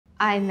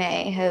I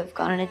may have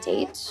gone on a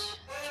date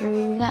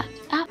through that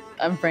app.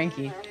 I'm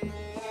Frankie.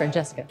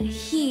 Francesca.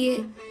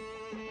 He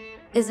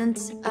isn't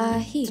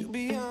he.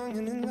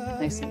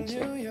 Nice to meet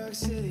you.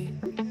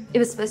 It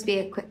was supposed to be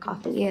a quick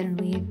coffee, and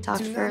we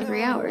talked for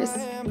 3 hours.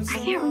 I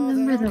can't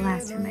remember the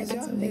last time I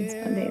did something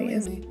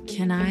spontaneous.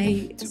 Can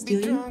I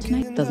steal you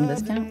tonight? Doesn't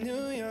this count?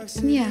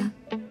 Yeah,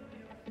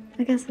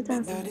 I guess it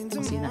does.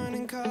 I'll see you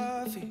then.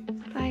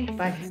 Bye.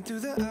 Bye.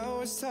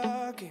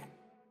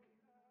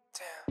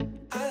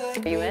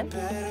 Are you in?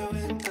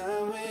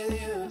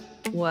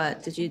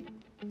 What? Did you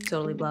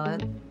totally blow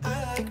it?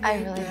 I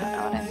really don't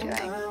know what I'm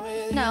doing.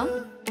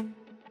 No.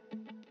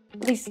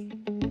 At least, I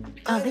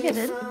don't think I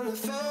did.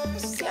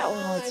 Yeah,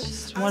 well, it's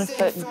just one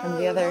foot in front of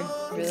the other,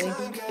 really.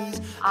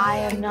 I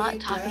am not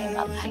talking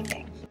about the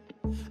hiking.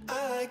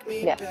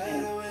 Yeah, I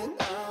know.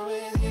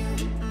 Oh,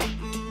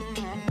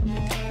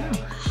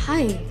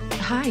 hi.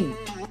 Hi.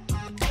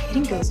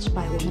 Getting ghosted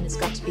by a woman has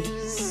got to be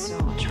so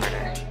much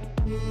harder.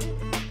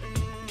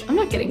 I'm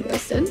not getting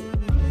ghosted.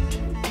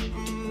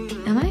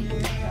 Am I?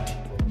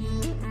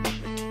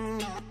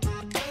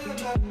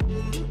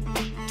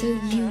 So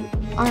you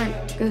aren't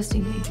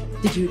ghosting me?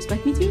 Did you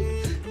expect me to?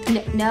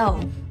 No.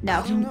 I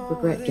don't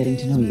regret getting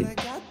to know you.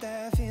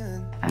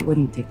 I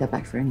wouldn't take that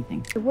back for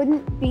anything. I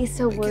wouldn't be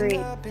so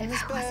worried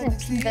if I wasn't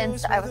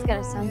convinced I was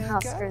gonna somehow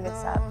screw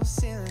this up.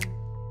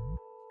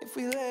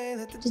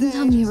 Didn't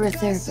tell me you were a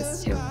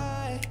therapist too.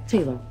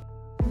 Taylor.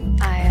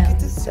 I am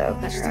so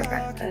gonna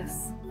regret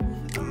this.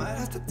 I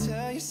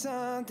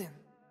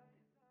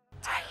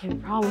can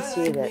promise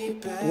you that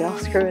we all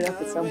screw it up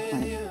at some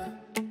point.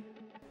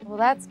 Well,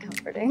 that's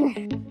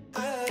comforting.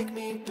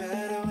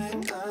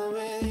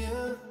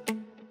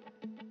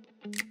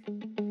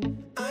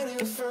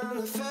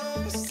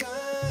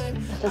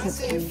 That doesn't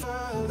scare me.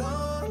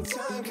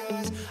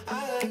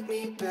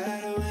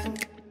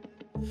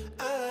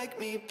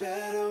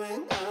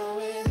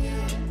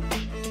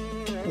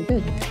 We're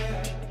good.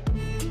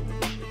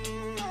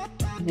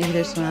 Maybe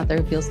there's someone out there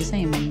who feels the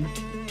same and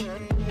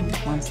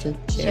wants to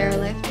Share a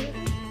life.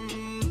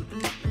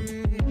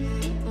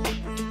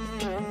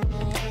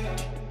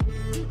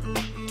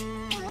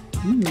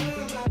 Mm.